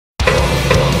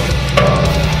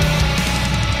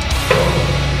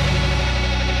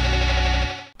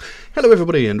Hello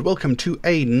everybody and welcome to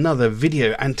another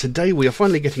video, and today we are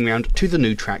finally getting around to the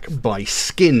new track by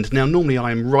Skynd. Now normally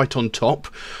I am right on top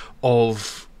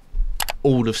of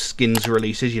all of Skynd's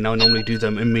releases, you know, I normally do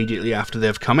them immediately after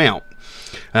they've come out.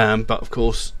 But of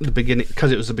course,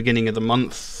 because it was the beginning of the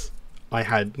month, I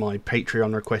had my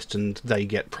Patreon request and they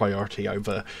get priority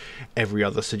over every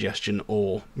other suggestion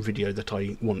or video that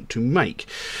I want to make.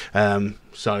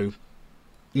 So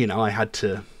you know, I had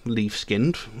to leave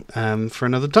Skynd for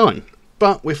another time.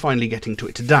 But we're finally getting to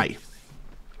it today.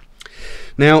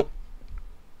 Now,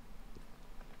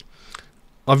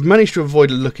 I've managed to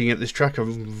avoid looking at this track, I've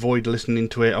avoided listening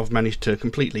to it, I've managed to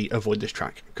completely avoid this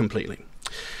track, completely.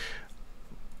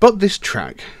 But this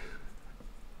track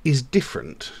is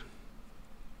different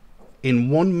in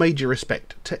one major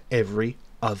respect to every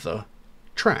other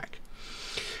track.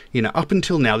 You know, up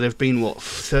until now, there have been, what,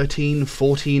 13,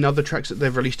 14 other tracks that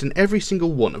they've released, and every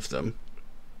single one of them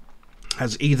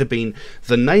has either been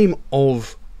the name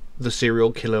of the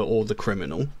serial killer or the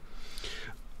criminal.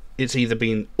 It's either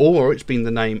been, or it's been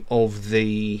the name of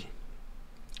the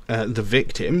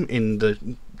victim in the,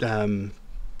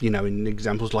 you know, in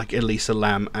examples like Elisa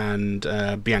Lam and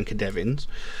Bianca Devins,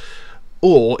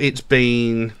 or it's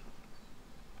been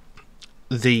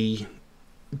the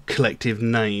collective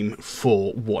name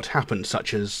for what happened,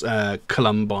 such as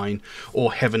Columbine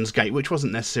or Heaven's Gate, which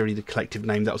wasn't necessarily the collective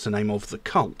name, that was the name of the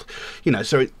cult. You know,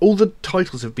 so all the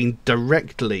titles have been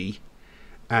directly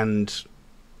and,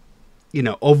 you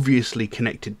know, obviously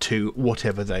connected to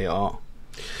whatever they are.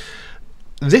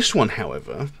 This one,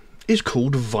 however, is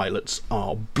called Violets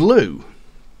Are Blue.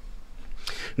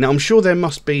 Now, I'm sure there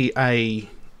must be a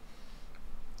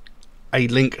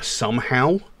link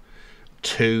somehow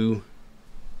to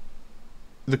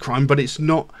the crime, but it's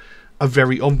not a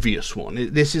very obvious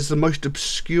one. This is the most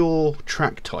obscure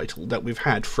track title that we've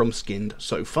had from Skynd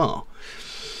so far.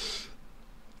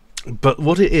 But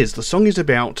what it is, the song is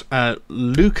about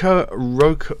Luca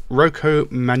Rocco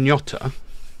Magnotta,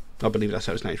 I believe that's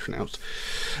how his name's pronounced,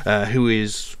 who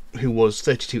was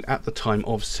 32 at the time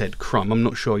of said crime. I'm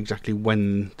not sure exactly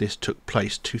when this took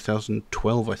place,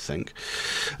 2012 I think.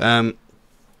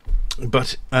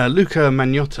 But Luca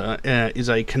Magnotta is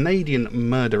a Canadian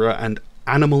murderer and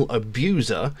animal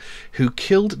abuser who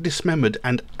killed, dismembered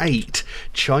and ate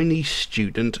Chinese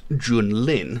student Jun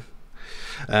Lin,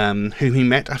 whom he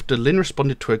met after Lin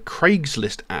responded to a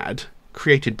Craigslist ad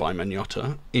created by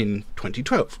Magnotta in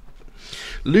 2012.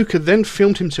 Luca then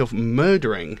filmed himself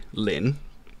murdering Lin,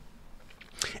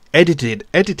 edited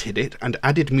it and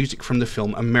added music from the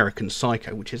film American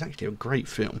Psycho, which is actually a great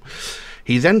film.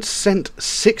 He then sent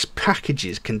 6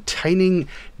 packages containing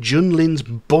Jun Lin's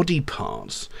body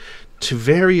parts to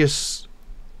various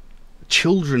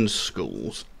children's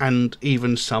schools and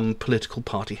even some political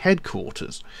party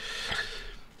headquarters.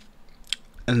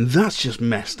 And that's just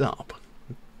messed up.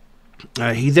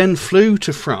 He then flew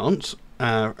to France,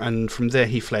 and from there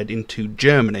he fled into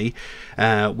Germany,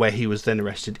 where he was then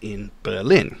arrested in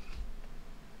Berlin.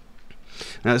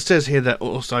 Now it says here that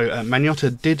also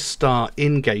Magnotta did star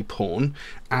in gay porn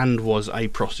and was a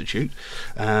prostitute,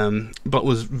 but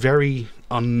was very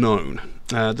unknown.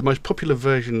 The most popular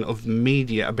version of the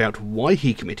media about why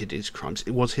he committed his crimes,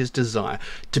 it was his desire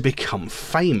to become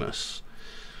famous.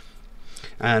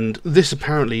 And this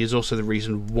apparently is also the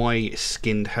reason why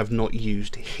Skynd have not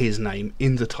used his name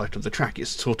in the title of the track.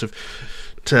 It's sort of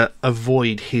to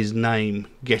avoid his name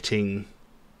getting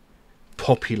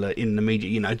popular in the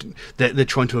media. You know, they're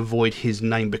trying to avoid his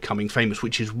name becoming famous,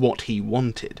 which is what he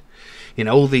wanted. You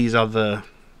know, all these other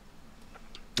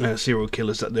serial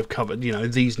killers that they've covered, you know,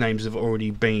 these names have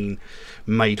already been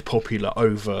made popular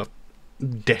over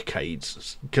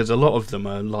decades, because a lot of them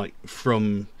are like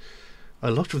from... A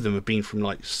lot of them have been from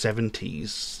like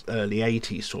 70s, early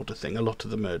 80s sort of thing. A lot of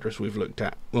the murderers we've looked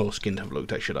at, well, Skynd have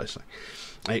looked at, should I say,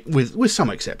 with some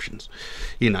exceptions.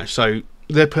 You know, so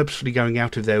they're purposefully going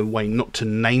out of their way not to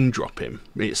name drop him,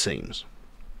 it seems.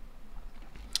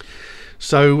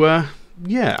 So,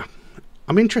 yeah,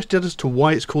 I'm interested as to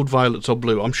why it's called Violets Are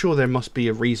Blue. I'm sure there must be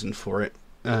a reason for it.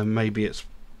 Maybe it's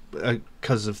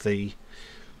because of the...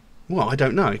 Well, I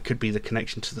don't know. It could be the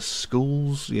connection to the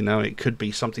schools, you know. It could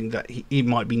be something that it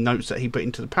might be notes that he put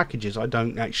into the packages. I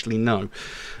don't actually know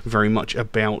very much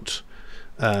about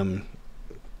this.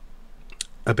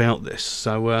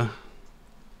 So,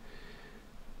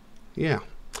 yeah.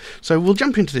 So we'll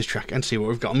jump into this track and see what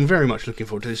we've got. I'm very much looking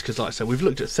forward to this because, like I said, we've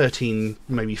looked at 13,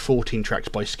 maybe 14 tracks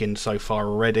by Skynd so far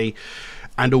already,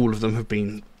 and all of them have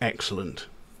been excellent.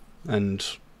 And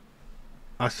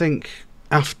I think...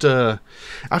 After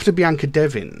Bianca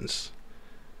Devins,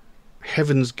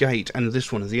 Heaven's Gate and this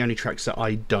one are the only tracks that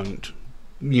I don't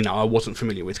you know, I wasn't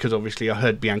familiar with, because obviously I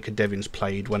heard Bianca Devin's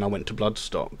played when I went to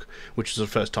Bloodstock, which was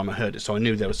the first time I heard it, so I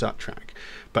knew there was that track.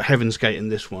 But Heaven's Gate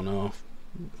and this one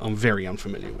I'm very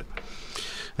unfamiliar with.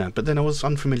 But then I was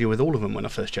unfamiliar with all of them when I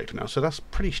first checked them out, so that's a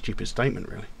pretty stupid statement,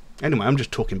 really. Anyway, I'm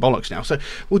just talking bollocks now, so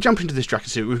we'll jump into this track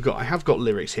and see what we've got. I have got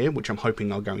lyrics here, which I'm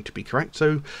hoping are going to be correct,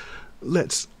 so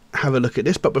let's have a look at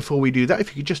this. But before we do that, if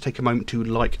you could just take a moment to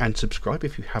like and subscribe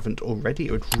if you haven't already,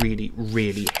 it would really,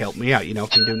 really help me out. You know,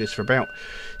 I've been doing this for about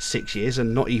 6 years,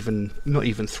 and not even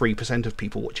 3% of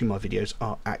people watching my videos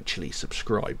are actually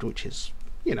subscribed, which is,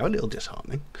 you know, a little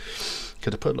disheartening,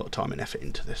 because I put a lot of time and effort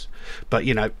into this. But,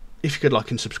 you know, if you could like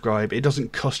and subscribe, it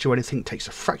doesn't cost you anything, it takes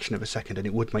a fraction of a second, and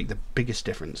it would make the biggest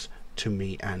difference to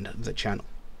me and the channel.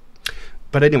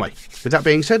 But anyway, with that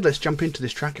being said, let's jump into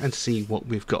this track and see what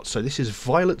we've got. So this is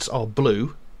Violets Are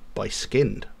Blue by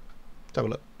Skynd. Let's have a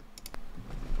look.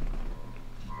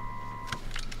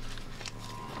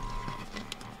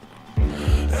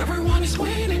 Everyone is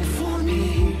waiting for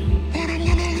me, but I'm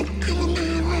gonna look in the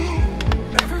mirror.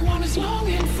 Everyone is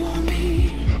longing for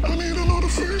me. I need another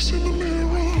face in the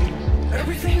mirror.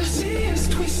 Everything I see is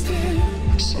twisted,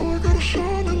 so I gotta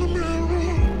shine in the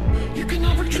mirror. You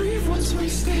cannot retrieve what's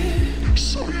wasted,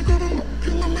 so you gotta look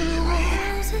in the mirror.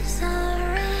 Roses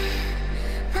are red,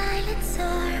 violets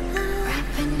are blue.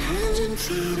 Wrapping hands and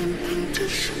feet in pink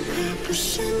tissue paper,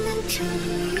 sending to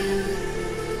you.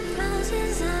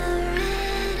 Roses are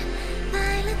red,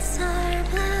 violets are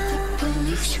blue. The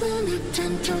beliefs will need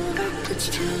dental records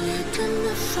to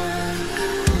identify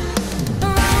you.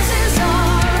 Roses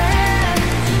are red,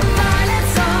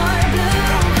 violets are blue.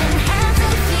 Wrapping hands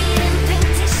and feet in pink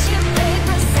tissue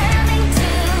paper, sending to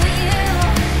you.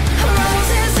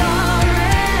 Roses are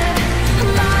red,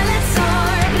 violets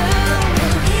are blue.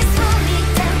 Police will need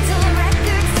dental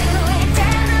records to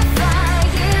identify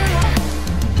you.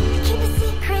 Keep a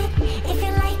secret if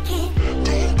you like it.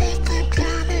 Don't put the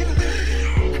blame on me.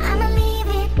 I'ma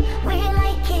leave it where you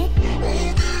like it.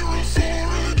 All there are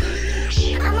 4 days.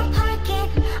 I'ma park it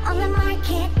on the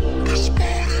market. This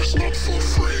body's not for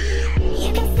free, You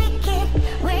can stick it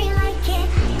where you like it.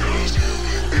 'cause you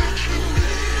ain't catching me.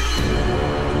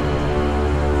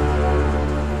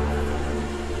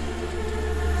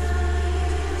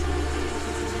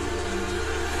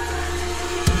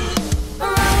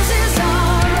 Roses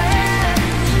are red,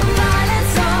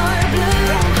 violets are blue.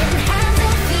 Wrapping hands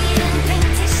and feet in pink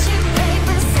tissue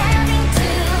paper, sending to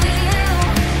you.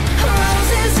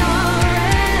 Roses are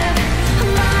red,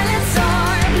 violets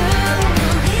are blue.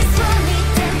 Police will need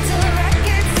dental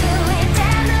records to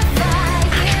identify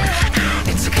you.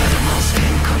 It's a cut of my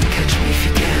skin, come catch me if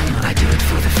you can. I do it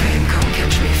for the fame, come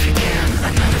catch me if you can.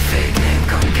 Another fake name,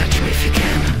 come catch me if you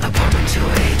can. Apartment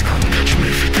 208, come catch me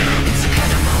if you can. It's a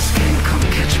cut of my skin, come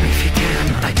catch me if you can.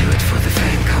 I do it for the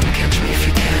fame, come catch me if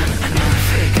you can. Another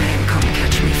fake name, come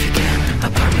catch me if you can.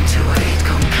 Apartment 208,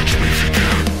 come catch me if you can.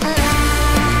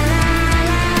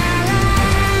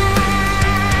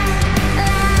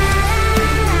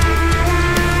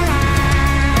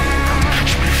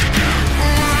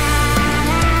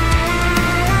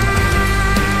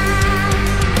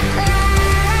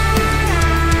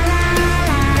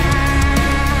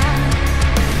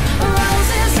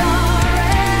 Roses are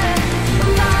red,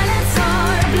 violets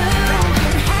are blue.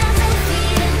 Wrapping hands and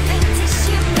feet in pink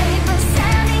tissue paper,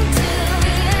 sending to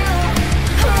you.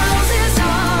 Roses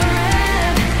are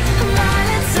red,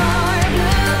 violets are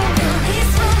blue.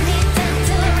 Police will need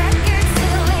dental records to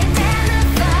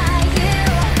identify you.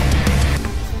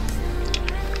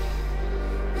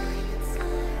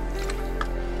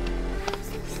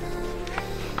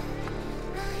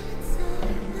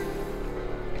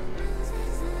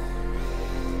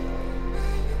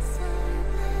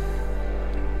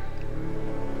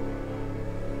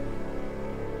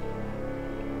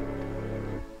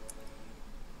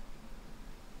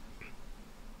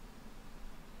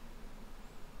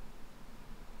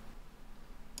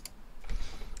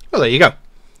 Well, there you go.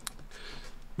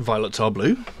 Violets Are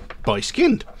Blue by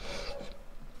Skynd.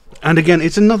 And again,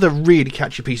 it's another really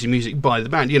catchy piece of music by the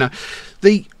band. You know,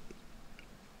 the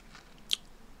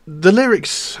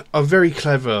lyrics are very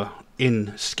clever in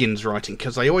Skynd's writing,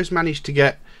 because they always manage to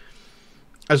get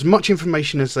as much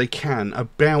information as they can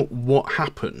about what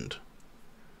happened,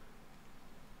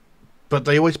 but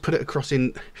they always put it across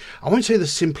in, I won't say the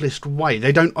simplest way.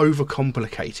 They don't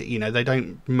overcomplicate it, you know. They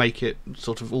don't make it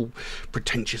sort of all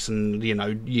pretentious and, you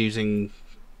know, using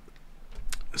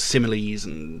similes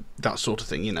and that sort of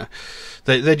thing, you know.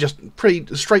 They're just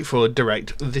pretty straightforward,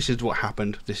 direct. This is what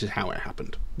happened. This is how it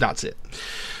happened. That's it.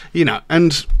 You know,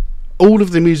 and all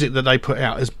of the music that they put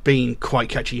out has been quite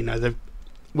catchy. You know,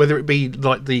 whether it be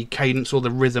like the cadence or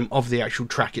the rhythm of the actual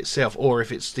track itself, or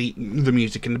if it's the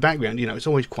music in the background, you know, it's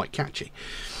always quite catchy.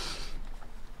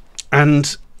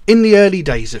 And in the early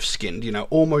days of Skynd, you know,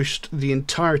 almost the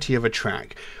entirety of a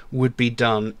track would be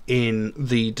done in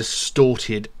the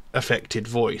distorted, affected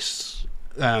voice.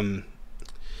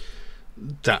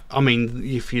 That, I mean,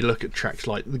 if you look at tracks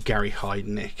like the Gary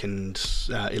Heidnick and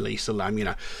Elisa Lam, you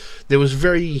know, there was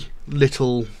very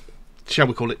little, shall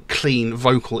we call it, clean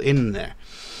vocal in there.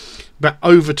 But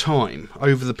over time,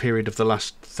 over the period of the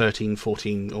last 13,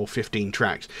 14 or 15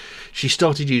 tracks, she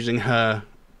started using her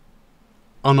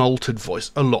unaltered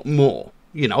voice a lot more.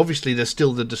 You know, obviously there's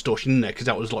still the distortion in there, because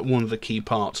that was like one of the key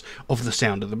parts of the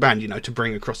sound of the band, you know, to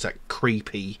bring across that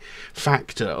creepy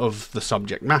factor of the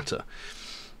subject matter.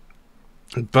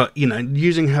 But, you know,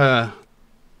 using her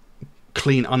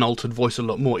clean, unaltered voice a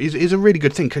lot more is a really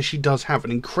good thing, because she does have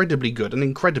an incredibly good and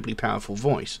incredibly powerful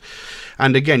voice.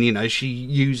 And again, you know, she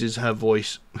uses her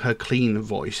voice, her clean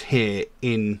voice here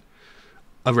in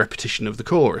a repetition of the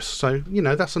chorus. So, you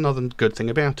know, that's another good thing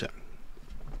about it.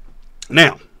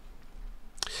 Now,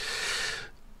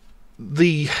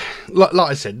 like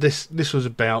I said, this was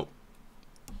about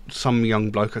some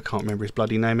young bloke, I can't remember his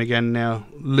bloody name again now,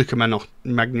 Luca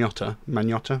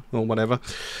Magnotta or whatever.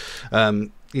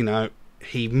 You know,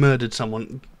 he murdered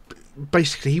someone.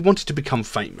 Basically, he wanted to become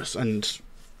famous, and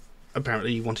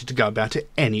apparently he wanted to go about it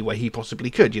any way he possibly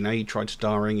could. You know, he tried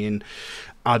starring in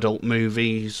adult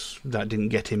movies, that didn't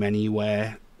get him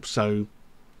anywhere, so,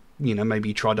 you know, maybe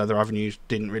he tried other avenues,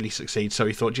 didn't really succeed, so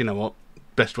he thought, you know what,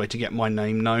 best way to get my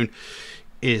name known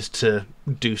is to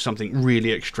do something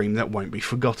really extreme that won't be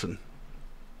forgotten.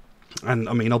 And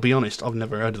I mean, I'll be honest, I've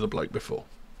never heard of the bloke before,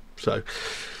 so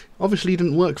obviously it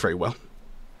didn't work very well.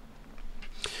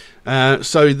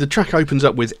 So the track opens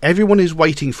up with, everyone is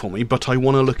waiting for me, but I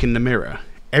want to look in the mirror.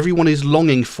 Everyone is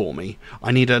longing for me,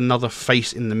 I need another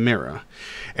face in the mirror.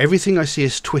 Everything I see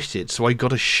is twisted, so I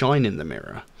gotta shine in the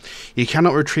mirror. You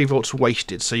cannot retrieve what's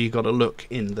wasted, so you gotta look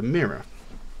in the mirror.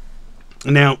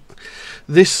 Now,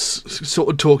 this sort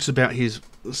of talks about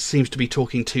seems to be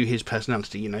talking to his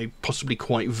personality, you know, possibly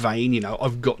quite vain, you know,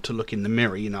 I've got to look in the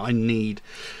mirror, you know, I need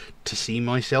to see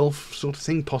myself, sort of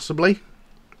thing, possibly.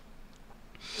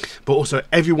 But also,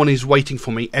 everyone is waiting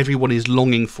for me, everyone is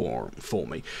longing for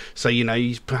me. So, you know,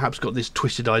 he's perhaps got this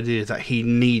twisted idea that he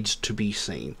needs to be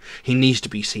seen. He needs to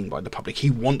be seen by the public. He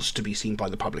wants to be seen by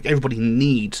the public. Everybody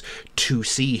needs to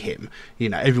see him. You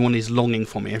know, everyone is longing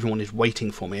for me, everyone is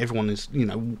waiting for me, everyone is, you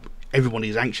know, everyone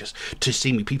is anxious to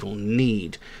see me. People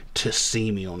need to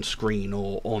see me on screen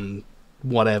or on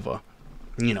whatever.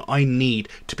 You know, I need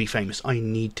to be famous. I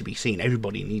need to be seen.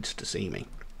 Everybody needs to see me.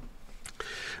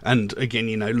 And again,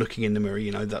 you know, looking in the mirror,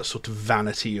 you know, that sort of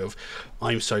vanity of,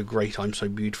 I'm so great, I'm so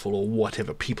beautiful, or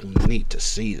whatever, people need to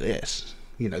see this.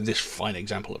 You know, this fine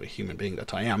example of a human being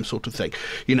that I am, sort of thing.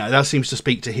 You know, that seems to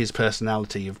speak to his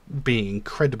personality of being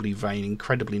incredibly vain,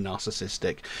 incredibly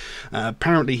narcissistic.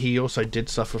 Apparently he also did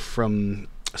suffer from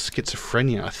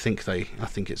schizophrenia, I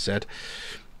think it said.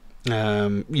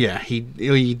 Yeah,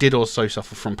 he did also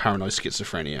suffer from paranoid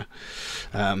schizophrenia,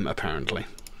 apparently.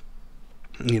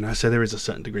 You know, so there is a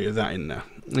certain degree of that in there.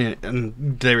 Yeah,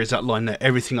 and there is that line there,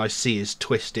 everything I see is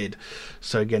twisted.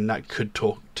 So again, that could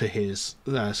talk to his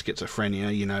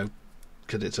schizophrenia, you know,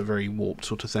 because it's a very warped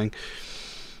sort of thing.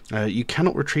 You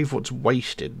cannot retrieve what's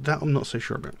wasted. That I'm not so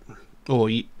sure about. Or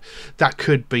that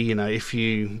could be, you know, if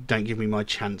you don't give me my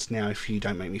chance now, if you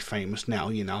don't make me famous now,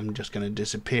 you know, I'm just going to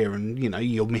disappear and, you know,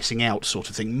 you're missing out sort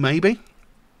of thing, maybe.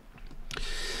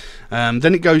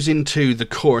 Then it goes into the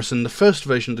chorus, and the first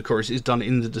version of the chorus is done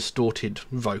in the distorted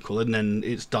vocal, and then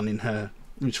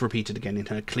it's repeated again in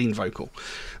her clean vocal.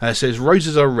 It says,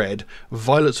 roses are red,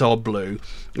 violets are blue,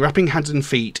 wrapping hands and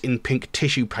feet in pink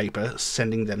tissue paper,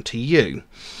 sending them to you.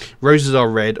 Roses are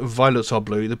red, violets are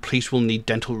blue, the police will need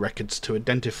dental records to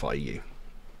identify you.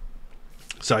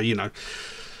 So, you know,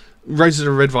 roses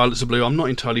are red, violets are blue. I'm not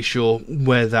entirely sure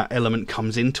where that element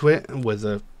comes into it,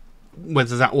 whether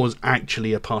that was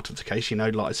actually a part of the case. You know,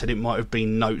 like I said, it might have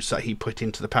been notes that he put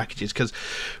into the packages, because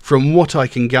from what I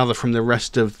can gather from the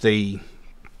rest of the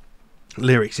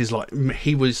lyrics is like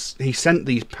he sent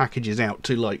these packages out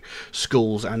to like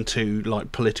schools and to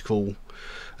like political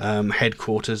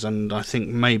headquarters, and I think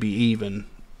maybe even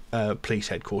police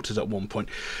headquarters at one point,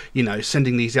 you know,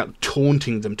 sending these out,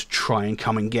 taunting them to try and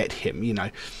come and get him. You know,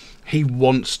 he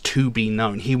wants to be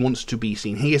known, he wants to be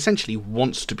seen, he essentially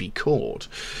wants to be caught,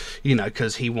 you know,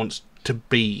 because he wants to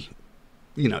be,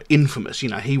 you know, infamous. You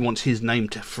know, he wants his name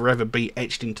to forever be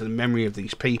etched into the memory of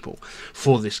these people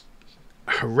for this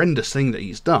horrendous thing that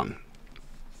he's done.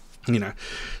 You know,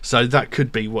 so that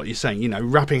could be what you're saying, you know,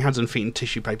 wrapping hands and feet in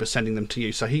tissue paper, sending them to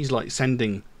you. So he's like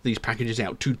sending these packages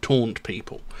out to taunt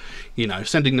people, you know,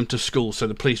 sending them to school, so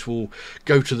the police will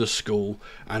go to the school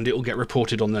and it will get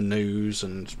reported on the news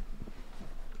and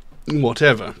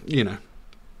whatever, you know.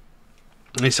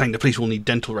 And he's saying the police will need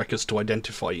dental records to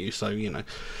identify you, so, you know,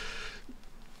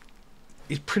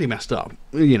 he's pretty messed up.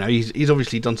 You know, he's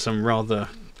obviously done some rather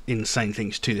insane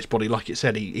things to this body. Like it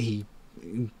said, he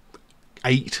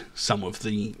ate some of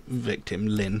the victim,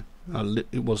 Lynn.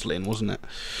 It was Lynn, wasn't it?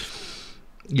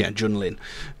 Yeah, Jun Lin.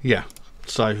 Yeah.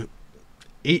 So,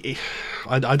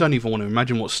 I don't even want to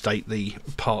imagine what state the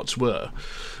parts were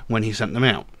when he sent them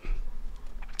out.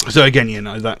 So again, you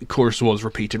know, that chorus was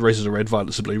repeated. Razors are red,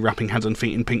 violets are blue. Wrapping hands and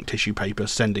feet in pink tissue paper,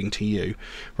 sending to you.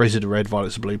 Razors are red,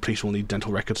 violets are blue. Police will need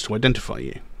dental records to identify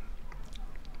you.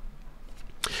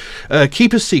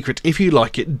 Keep a secret if you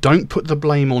like it. Don't put the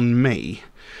blame on me.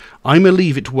 I'ma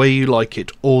leave it where you like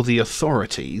it, or the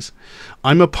authorities.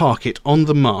 I'ma park it on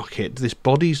the market. This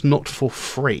body's not for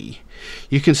free.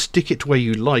 You can stick it where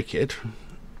you like it,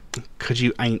 'cause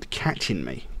you ain't catching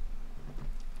me.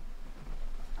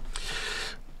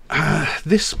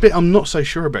 This bit I'm not so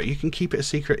sure about. You can keep it a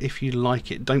secret if you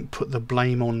like it. Don't put the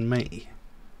blame on me.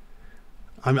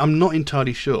 I'm not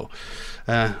entirely sure.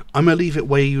 I'ma leave it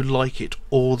where you like it,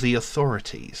 or the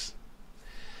authorities.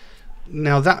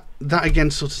 Now that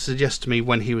again sort of suggests to me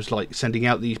when he was like sending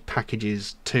out these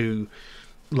packages to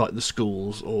like the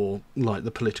schools or like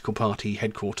the political party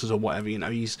headquarters or whatever, you know,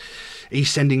 he's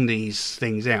sending these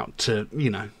things out to, you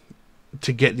know,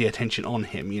 to get the attention on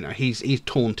him, you know, he's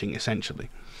taunting essentially.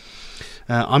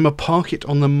 I'm a park it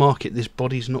on the market, this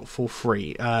body's not for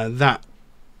free. That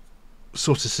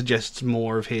sort of suggests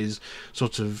more of his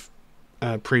sort of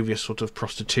previous sort of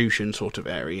prostitution sort of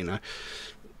area, you know.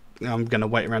 I'm going to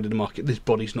wait around in the market. This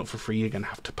body's not for free. You're going to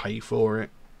have to pay for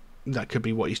it. That could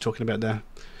be what he's talking about there.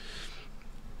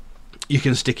 You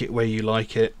can stick it where you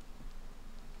like it.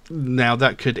 Now,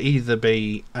 that could either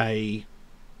be a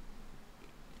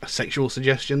sexual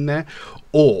suggestion there,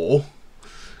 or,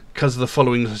 because the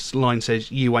following line says,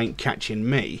 you ain't catching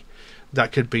me,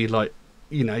 that could be like,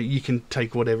 you know, you can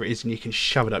take whatever it is and you can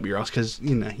shove it up your ass, because,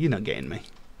 you know, you're not getting me.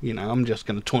 You know, I'm just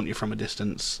going to taunt you from a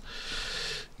distance.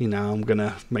 You know, I'm going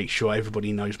to make sure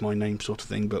everybody knows my name sort of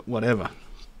thing, but whatever.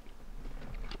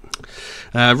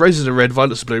 Roses are red,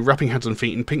 violets are blue. Wrapping hands and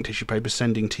feet in pink tissue paper,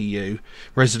 sending to you.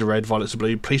 Roses are red, violets are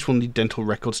blue. Police will need dental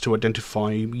records to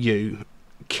identify you.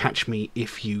 Catch me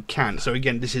if you can. So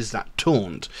again, this is that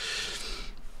taunt.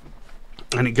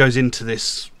 And it goes into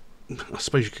this, I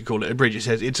suppose you could call it a bridge. It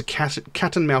says, it's a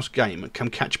cat and mouse game. Come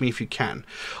catch me if you can.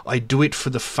 I do it for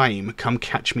the fame. Come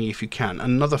catch me if you can.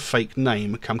 Another fake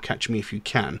name. Come catch me if you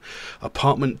can.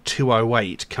 Apartment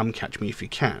 208. Come catch me if you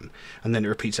can. And then it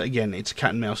repeats it again. It's a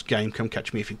cat and mouse game. Come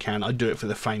catch me if you can. I do it for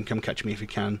the fame. Come catch me if you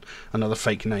can. Another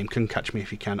fake name. Come catch me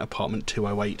if you can. Apartment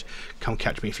 208. Come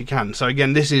catch me if you can. So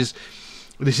again, this is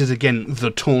again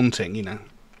the taunting, you know.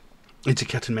 It's a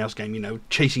cat and mouse game, you know,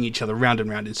 chasing each other round and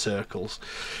round in circles,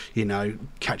 you know,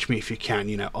 catch me if you can,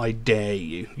 you know, I dare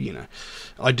you, you know,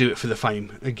 I do it for the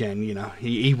fame, again, you know,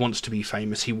 he wants to be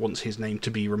famous, he wants his name to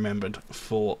be remembered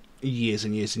for years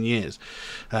and years and years.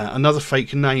 Another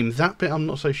fake name, that bit I'm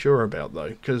not so sure about though,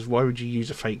 because why would you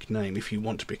use a fake name if you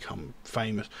want to become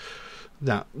famous?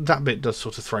 That bit does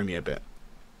sort of throw me a bit.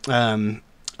 And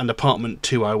apartment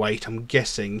 208, I'm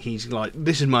guessing he's like,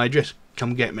 this is my address,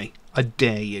 come get me. I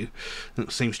dare you. And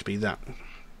it seems to be that.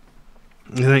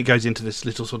 And then it goes into this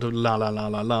little sort of la la la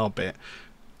la la bit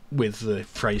with the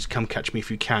phrase come catch me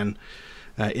if you can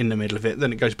in the middle of it.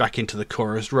 Then it goes back into the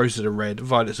chorus. Roses are red,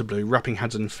 violets are blue. Wrapping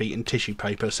hands and feet in tissue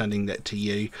paper, sending that to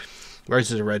you.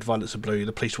 Roses are red, violets are blue.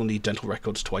 The police will need dental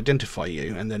records to identify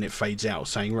you. And then it fades out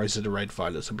saying roses are red,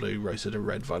 violets are blue. Roses are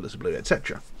red, violets are blue,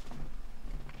 etc.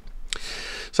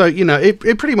 So, you know, it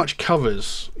pretty much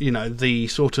covers, you know, the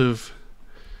sort of,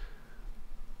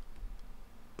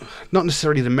 not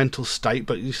necessarily the mental state,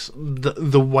 but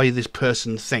the way this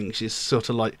person thinks is sort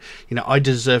of like, you know, I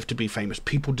deserve to be famous.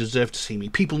 People deserve to see me.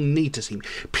 People need to see me.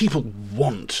 People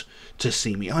want to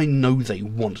see me. I know they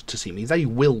want to see me. They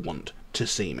will want to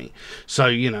see me. So,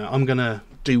 you know, I'm going to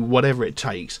do whatever it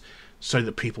takes so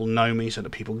that people know me, so that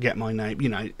people get my name. You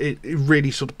know, it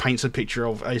really sort of paints a picture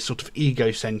of a sort of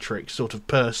egocentric sort of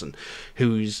person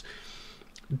who's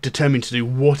determined to do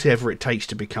whatever it takes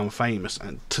to become famous,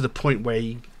 and to the point where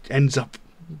he ends up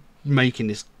making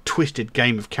this twisted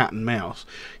game of cat and mouse,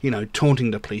 you know,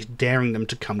 taunting the police, daring them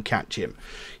to come catch him,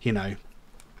 you know,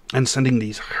 and sending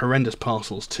these horrendous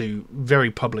parcels to very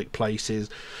public places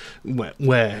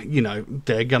where you know,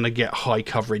 they're going to get high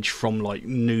coverage from like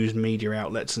news media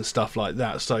outlets and stuff like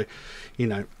that. So, you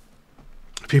know,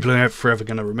 people are forever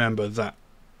going to remember that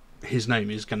his name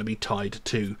is going to be tied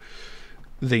to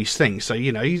these things. So,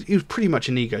 you know, he was pretty much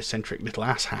an egocentric little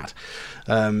asshat,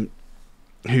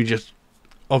 who just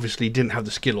obviously didn't have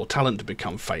the skill or talent to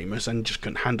become famous and just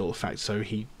couldn't handle the fact. So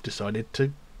he decided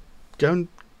to go and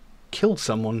kill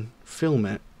someone, film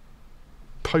it,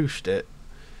 post it,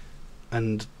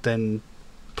 and then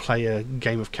play a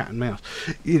game of cat and mouse.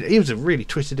 He was a really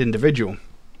twisted individual,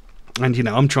 and you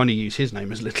know, I'm trying to use his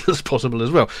name as little as possible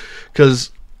as well,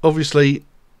 because obviously,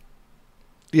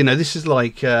 you know, this is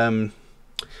like I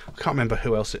can't remember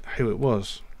who it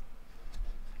was.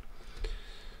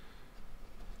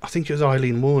 I think it was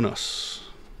Eileen Warnos,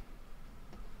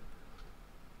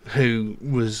 who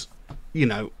was, you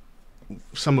know,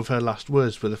 some of her last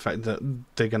words were the fact that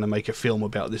they're going to make a film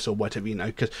about this or whatever, you know,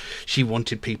 because she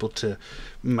wanted people to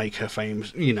make her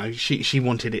famous. You know, she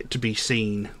wanted it to be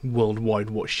seen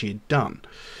worldwide what she had done,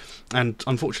 and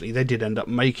unfortunately they did end up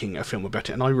making a film about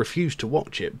it, and I refused to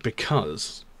watch it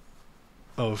because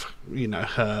of, you know,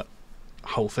 her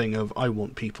whole thing of, I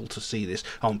want people to see this,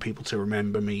 I want people to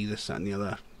remember me, this, that and the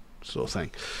other sort of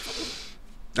thing.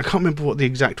 I can't remember what the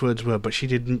exact words were, but she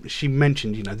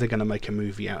mentioned, you know, they're going to make a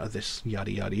movie out of this,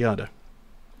 yada yada yada.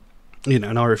 You know,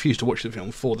 and I refused to watch the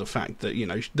film for the fact that, you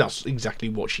know, that's exactly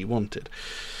what she wanted.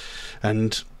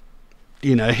 And,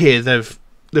 you know, here they've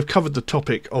covered the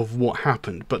topic of what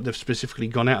happened, but they've specifically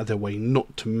gone out of their way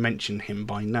not to mention him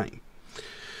by name.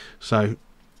 So,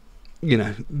 you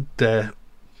know, they're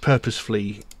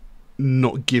purposefully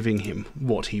not giving him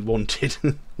what he wanted,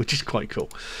 which is quite cool,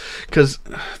 because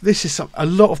this is a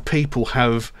lot of people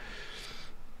have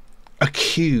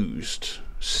accused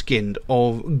Skynd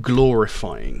of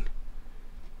glorifying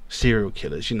serial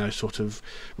killers, you know, sort of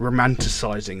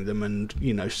romanticizing them and,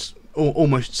 you know,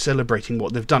 almost celebrating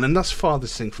what they've done, and that's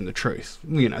farthest thing from the truth.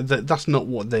 You know, that's not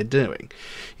what they're doing.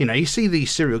 You know, you see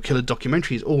these serial killer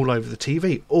documentaries all over the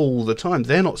TV all the time.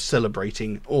 They're not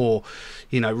celebrating or,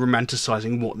 you know,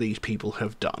 romanticizing what these people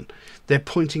have done. They're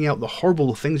pointing out the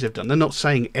horrible things they've done. They're not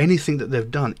saying anything that they've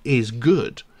done is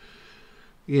good,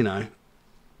 you know.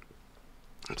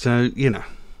 So, you know,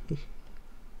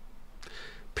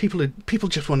 people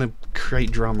just want to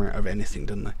create drama out of anything,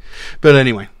 don't they? But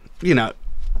anyway, you know,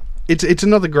 it's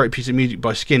another great piece of music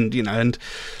by Skynd, you know, and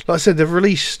like I said, they've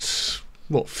released,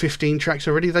 what, 15 tracks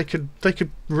already? They could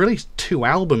release 2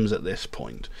 albums at this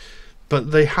point,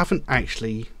 but they haven't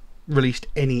actually released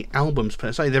any albums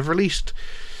per se. They released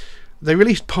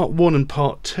part 1 and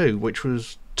part 2, which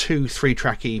was 2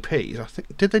 3-track EPs. I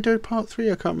think, did they do part 3?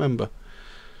 I can't remember.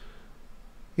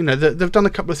 You know, they've done a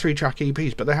couple of 3-track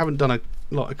EPs, but they haven't done a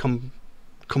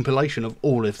compilation of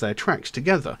all of their tracks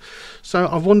together. So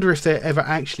I wonder if they're ever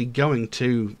actually going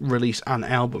to release an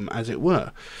album, as it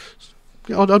were.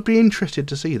 I'd be interested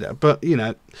to see that. But, you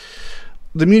know,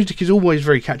 the music is always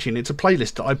very catchy, and it's a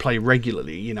playlist that I play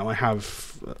regularly. You know, I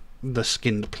have the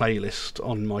Skynd playlist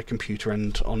on my computer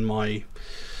and on my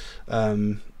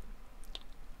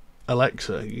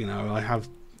Alexa. You know, I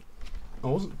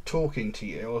wasn't talking to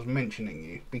you, I was mentioning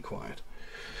you. Be quiet.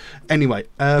 Anyway,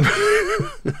 you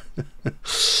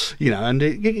know, and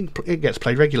it gets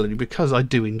played regularly because I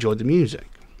do enjoy the music.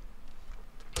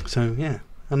 So yeah,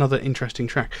 another interesting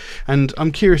track, and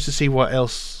I'm curious to see what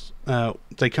else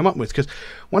they come up with, because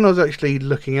when I was actually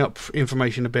looking up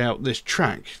information about this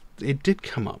track, it did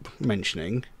come up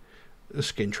mentioning the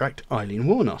Skynd track Eileen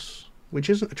Warnos, which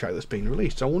isn't a track that's been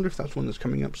released. So I wonder if that's one that's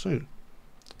coming up soon.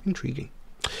 Intriguing.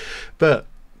 But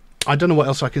I don't know what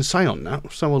else I can say on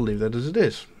that, so I'll leave that as it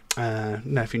is.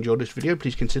 Now, if you enjoyed this video,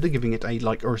 please consider giving it a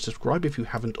like or a subscribe if you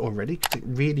haven't already, because it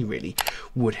really, really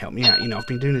would help me out. You know, I've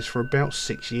been doing this for about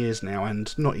 6 years now,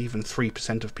 and not even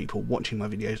 3% of people watching my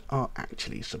videos are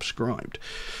actually subscribed.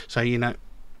 So, you know,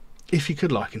 if you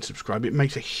could like and subscribe, it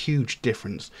makes a huge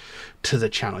difference to the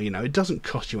channel. You know, it doesn't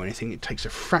cost you anything. It takes a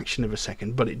fraction of a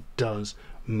second, but it does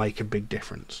make a big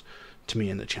difference to me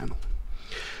and the channel.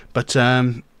 But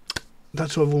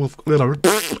that's all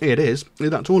it is.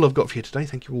 That's all I've got for you today.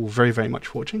 Thank you all very, very much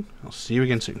for watching. I'll see you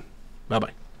again soon. Bye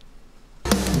bye.